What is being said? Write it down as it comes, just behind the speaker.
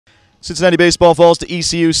Cincinnati baseball falls to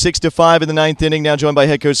ECU 6-5 in the ninth inning. Now joined by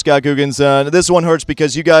head coach Scott Googins. This one hurts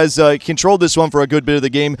because you guys controlled this one for a good bit of the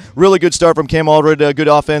game. Really good start from Cam Allred, good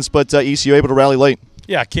offense, but ECU able to rally late.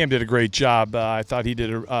 Yeah, Cam did a great job. I thought he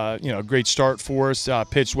did a great start for us.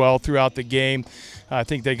 Pitched well throughout the game. I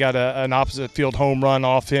think they got an opposite field home run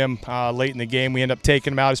off him late in the game. We ended up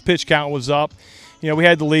taking him out. His pitch count was up. We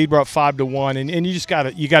had the lead. We're up 5-1, and you just got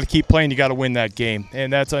to keep playing. You got to win that game,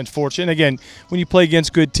 and that's unfortunate. And again, when you play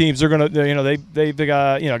against good teams, they're gonna, they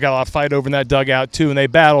got got a lot of fight over in that dugout too, and they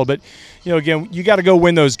battle. But again, you got to go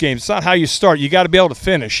win those games. It's not how you start. You got to be able to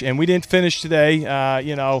finish, and we didn't finish today.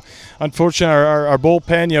 Unfortunately, our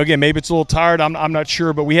bullpen. Again, maybe it's a little tired. I'm not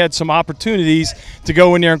sure, but we had some opportunities to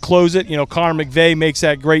go in there and close it. Connor McVeigh makes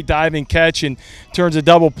that great diving catch and turns a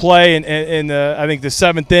double play. And I think the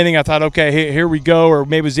seventh inning, I thought, okay, here we go. Or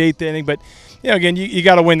maybe it was the eighth inning, but again, you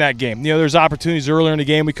got to win that game. There's opportunities earlier in the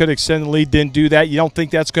game we could extend the lead, didn't do that. You don't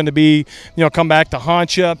think that's going to be come back to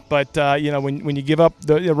haunt you, but when you give up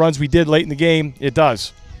the runs we did late in the game, it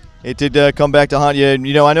does. It did come back to haunt you. And,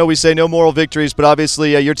 I know we say no moral victories, but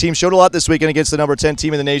obviously your team showed a lot this weekend against the number 10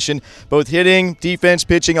 team in the nation, both hitting, defense,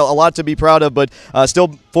 pitching, a lot to be proud of, but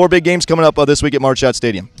still 4 big games coming up this week at Marchot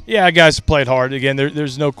Stadium. Yeah, guys played hard. Again,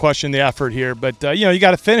 there's no question the effort here, but, you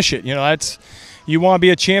got to finish it. That's – you want to be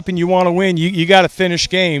a champion, you want to win, you got to finish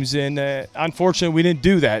games, and unfortunately we didn't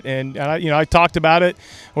do that. And I talked about it,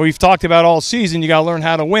 or we've talked about all season. You got to learn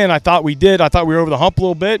how to win. I thought we did. I thought we were over the hump a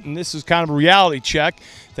little bit, and this is kind of a reality check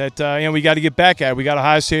that we got to get back at. We got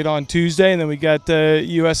Ohio State on Tuesday, and then we got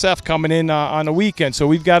USF coming in on the weekend. So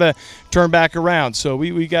we've got to turn back around. So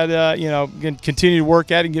we got to continue to work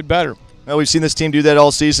at it and get better. Well, we've seen this team do that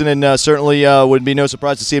all season, and certainly would be no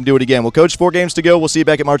surprise to see him do it again. Well, Coach, 4 games to go. We'll see you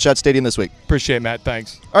back at Marchot Stadium this week. Appreciate it, Matt.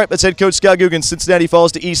 Thanks. All right, that's head coach Scott Googins. Cincinnati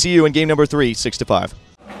falls to ECU in game number 3, 6-5.